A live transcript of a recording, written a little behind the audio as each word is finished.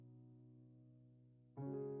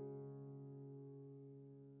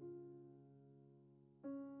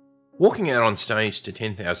Walking out on stage to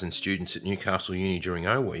 10,000 students at Newcastle Uni during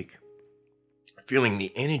O Week, feeling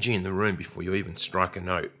the energy in the room before you even strike a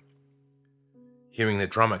note, hearing the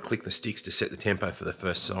drummer click the sticks to set the tempo for the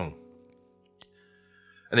first song,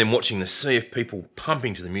 and then watching the sea of people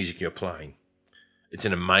pumping to the music you're playing. It's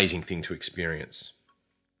an amazing thing to experience.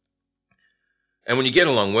 And when you get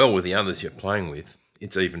along well with the others you're playing with,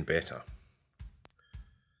 it's even better.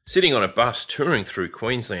 Sitting on a bus touring through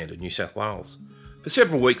Queensland and New South Wales for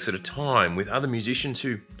several weeks at a time with other musicians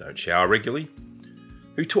who don't shower regularly,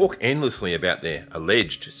 who talk endlessly about their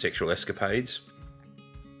alleged sexual escapades,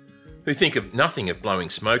 who think of nothing of blowing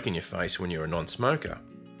smoke in your face when you're a non-smoker,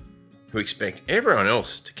 who expect everyone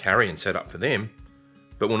else to carry and set up for them,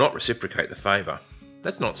 but will not reciprocate the favour.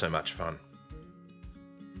 That's not so much fun.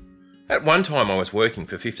 At one time I was working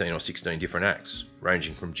for 15 or 16 different acts,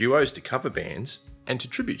 ranging from duos to cover bands and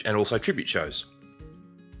also tribute shows.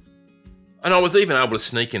 And I was even able to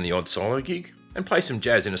sneak in the odd solo gig and play some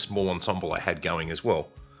jazz in a small ensemble I had going as well,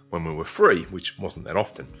 when we were free, which wasn't that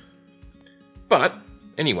often. But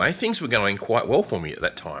anyway, things were going quite well for me at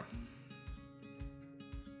that time.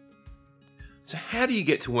 So how do you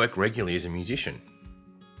get to work regularly as a musician?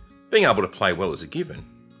 Being able to play well is a given,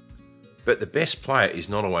 but the best player is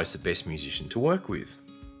not always the best musician to work with.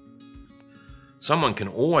 Someone can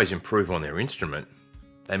always improve on their instrument.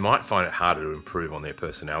 They might find it harder to improve on their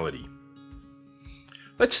personality.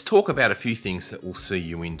 Let's talk about a few things that will see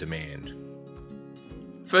you in demand.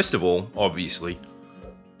 First of all, obviously,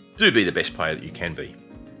 do be the best player that you can be.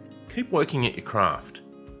 Keep working at your craft.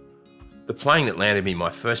 The playing that landed me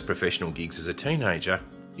my first professional gigs as a teenager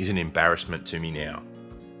is an embarrassment to me now.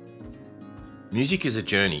 Music is a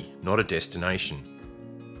journey, not a destination.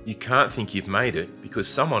 You can't think you've made it because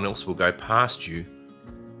someone else will go past you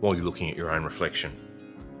while you're looking at your own reflection.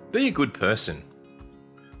 Be a good person.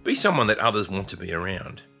 Be someone that others want to be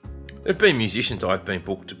around. There have been musicians I've been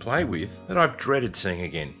booked to play with that I've dreaded seeing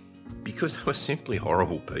again because they were simply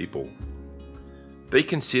horrible people. Be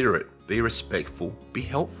considerate, be respectful, be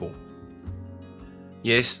helpful.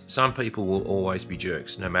 Yes, some people will always be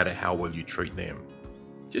jerks, no matter how well you treat them.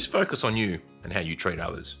 Just focus on you and how you treat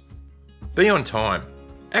others. Be on time.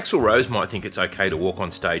 Axl Rose might think it's okay to walk on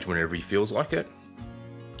stage whenever he feels like it.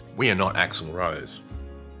 We are not Axl Rose.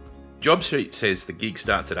 Job sheet says the gig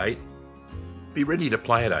starts at 8. Be ready to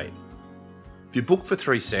play at 8. If you book for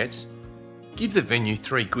 3 sets, give the venue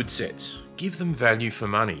 3 good sets. Give them value for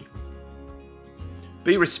money.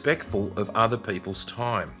 Be respectful of other people's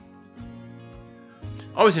time.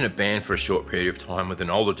 I was in a band for a short period of time with an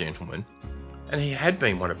older gentleman, and he had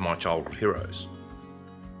been one of my childhood heroes.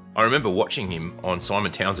 I remember watching him on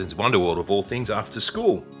Simon Townsend's Wonderworld of all things after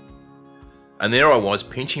school. And there I was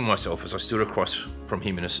pinching myself as I stood across from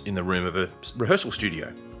him in the room of a rehearsal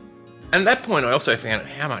studio. And at that point I also found out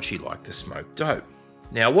how much he liked to smoke dope.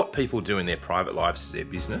 Now what people do in their private lives is their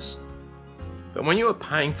business. But when you are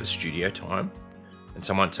paying for studio time and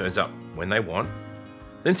someone turns up when they want,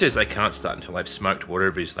 then says they can't start until they've smoked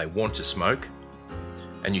whatever it is they want to smoke,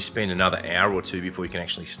 and you spend another hour or 2 before you can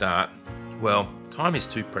actually start, well, time is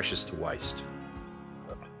too precious to waste.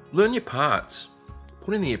 Learn your parts.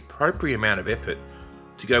 Put in the appropriate amount of effort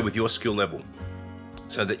to go with your skill level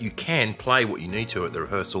so that you can play what you need to at the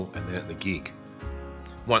rehearsal and then at the gig.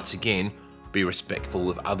 Once again, be respectful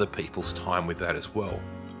of other people's time with that as well.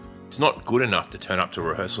 It's not good enough to turn up to a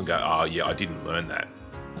rehearsal and go, oh yeah, I didn't learn that,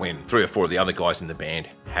 when 3 or 4 of the other guys in the band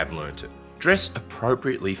have learnt it. Dress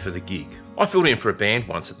appropriately for the gig. I filled in for a band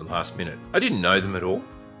once at the last minute. I didn't know them at all,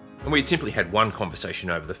 and we had simply had one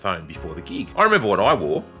conversation over the phone before the gig. I remember what I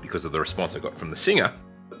wore, because of the response I got from the singer,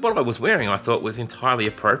 but what I was wearing I thought was entirely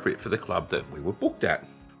appropriate for the club that we were booked at.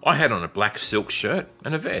 I had on a black silk shirt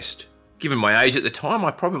and a vest. Given my age at the time,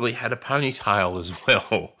 I probably had a ponytail as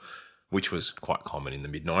well, which was quite common in the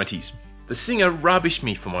mid-90s. The singer rubbished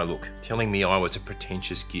me for my look, telling me I was a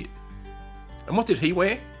pretentious git. And what did he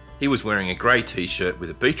wear? He was wearing a grey t-shirt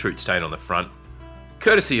with a beetroot stain on the front,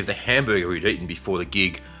 courtesy of the hamburger he'd eaten before the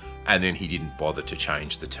gig, and then he didn't bother to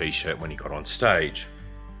change the t-shirt when he got on stage.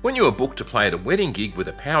 When you are booked to play at a wedding gig with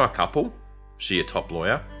a power couple, she a top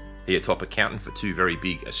lawyer, he a top accountant for 2 very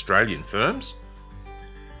big Australian firms,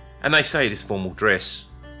 and they say it is formal dress,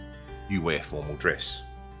 you wear formal dress.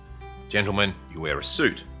 Gentlemen, you wear a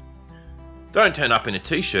suit. Don't turn up in a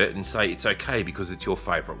t-shirt and say it's okay because it's your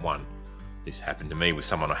favourite one. This happened to me with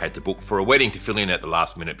someone I had to book for a wedding to fill in at the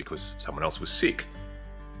last minute because someone else was sick.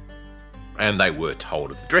 And they were told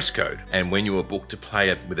of the dress code. And when you are booked to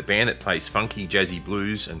play with a band that plays funky, jazzy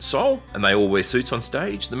blues and soul, and they all wear suits on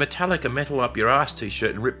stage, the Metallica metal up your ass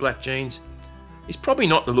t-shirt and ripped black jeans is probably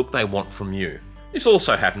not the look they want from you. This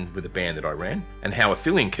also happened with a band that I ran, and how a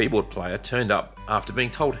fill-in keyboard player turned up after being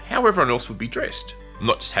told how everyone else would be dressed. I'm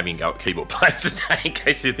not just having a go at keyboard players today, in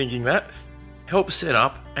case you're thinking that. Help set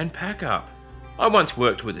up and pack up. I once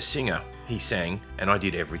worked with a singer. He sang, and I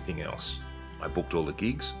did everything else. I booked all the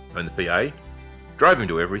gigs, owned the PA, drove him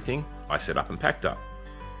to everything, I set up and packed up.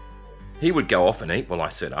 He would go off and eat while I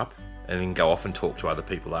set up, and then go off and talk to other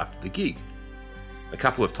people after the gig. A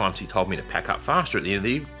couple of times he told me to pack up faster at the end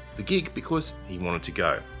of the gig because he wanted to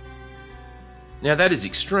go. Now that is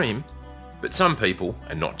extreme, but some people,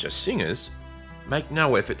 and not just singers, make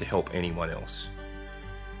no effort to help anyone else.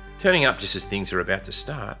 Turning up just as things are about to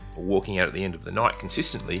start, or walking out at the end of the night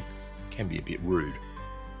consistently, can be a bit rude.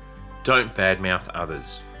 Don't badmouth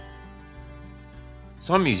others.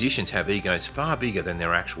 Some musicians have egos far bigger than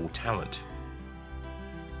their actual talent.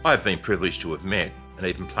 I have been privileged to have met and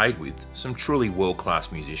even played with some truly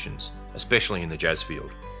world-class musicians, especially in the jazz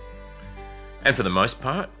field. And for the most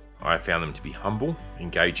part, I have found them to be humble,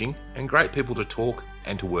 engaging, and great people to talk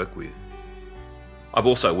and to work with. I've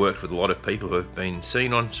also worked with a lot of people who have been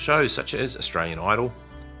seen on shows such as Australian Idol,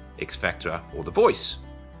 X Factor, or The Voice.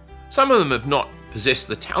 Some of them have not possessed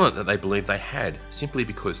the talent that they believed they had simply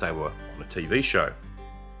because they were on a TV show.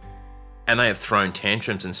 And they have thrown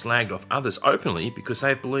tantrums and slagged off others openly because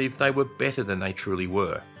they believed they were better than they truly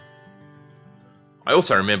were. I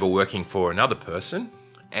also remember working for another person,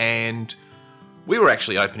 and we were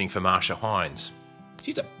actually opening for Marsha Hines.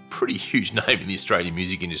 She's a pretty huge name in the Australian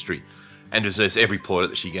music industry and deserves every plaudit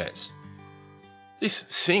that she gets. This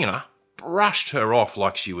singer brushed her off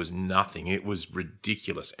like she was nothing. It was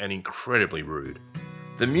ridiculous and incredibly rude.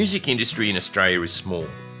 The music industry in Australia is small,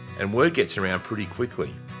 and word gets around pretty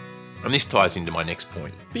quickly. And this ties into my next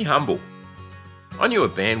point. Be humble. I knew a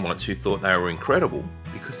band once who thought they were incredible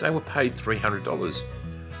because they were paid $300,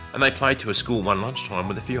 and they played to a school one lunchtime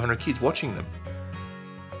with a few hundred kids watching them.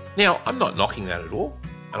 Now, I'm not knocking that at all,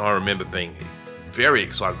 and I remember being very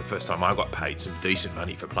excited the first time I got paid some decent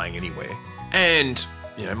money for playing anywhere. And,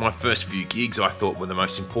 my first few gigs I thought were the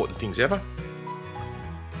most important things ever.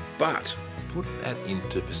 But put that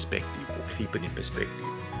into perspective, or keep it in perspective.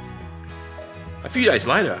 A few days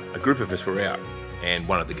later, a group of us were out, and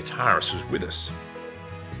one of the guitarists was with us.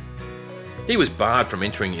 He was barred from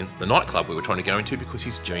entering in the nightclub we were trying to go into because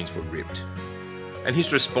his jeans were ripped. And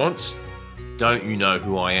his response, "Don't you know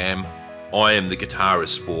who I am? I am the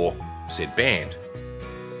guitarist for said band."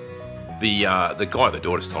 The guy at the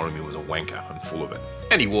door just told him he was a wanker and full of it.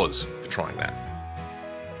 And he was, for trying that.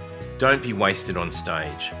 Don't be wasted on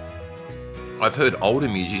stage. I've heard older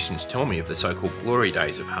musicians tell me of the so-called glory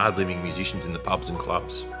days of hard-living musicians in the pubs and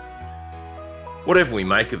clubs. Whatever we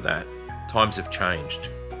make of that, times have changed.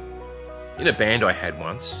 In a band I had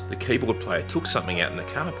once, the keyboard player took something out in the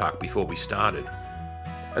car park before we started,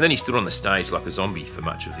 and then he stood on the stage like a zombie for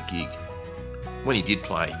much of the gig. When he did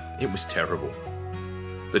play, it was terrible.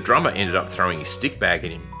 The drummer ended up throwing his stick bag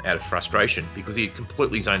at him out of frustration because he had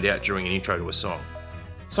completely zoned out during an intro to a song.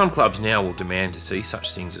 Some clubs now will demand to see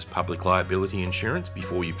such things as public liability insurance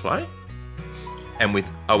before you play. And with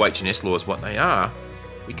OH&S laws what they are,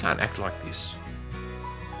 we can't act like this.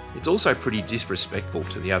 It's also pretty disrespectful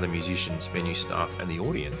to the other musicians, venue staff and the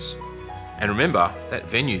audience. And remember that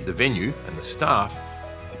the venue and the staff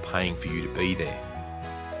are paying for you to be there.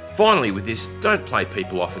 Finally with this, don't play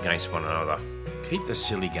people off against one another. Keep the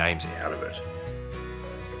silly games out of it.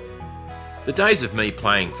 The days of me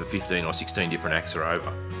playing for 15 or 16 different acts are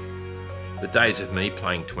over. The days of me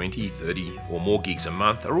playing 20, 30 or more gigs a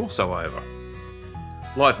month are also over.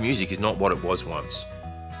 Live music is not what it was once.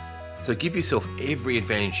 So give yourself every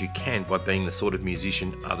advantage you can by being the sort of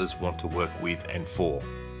musician others want to work with and for.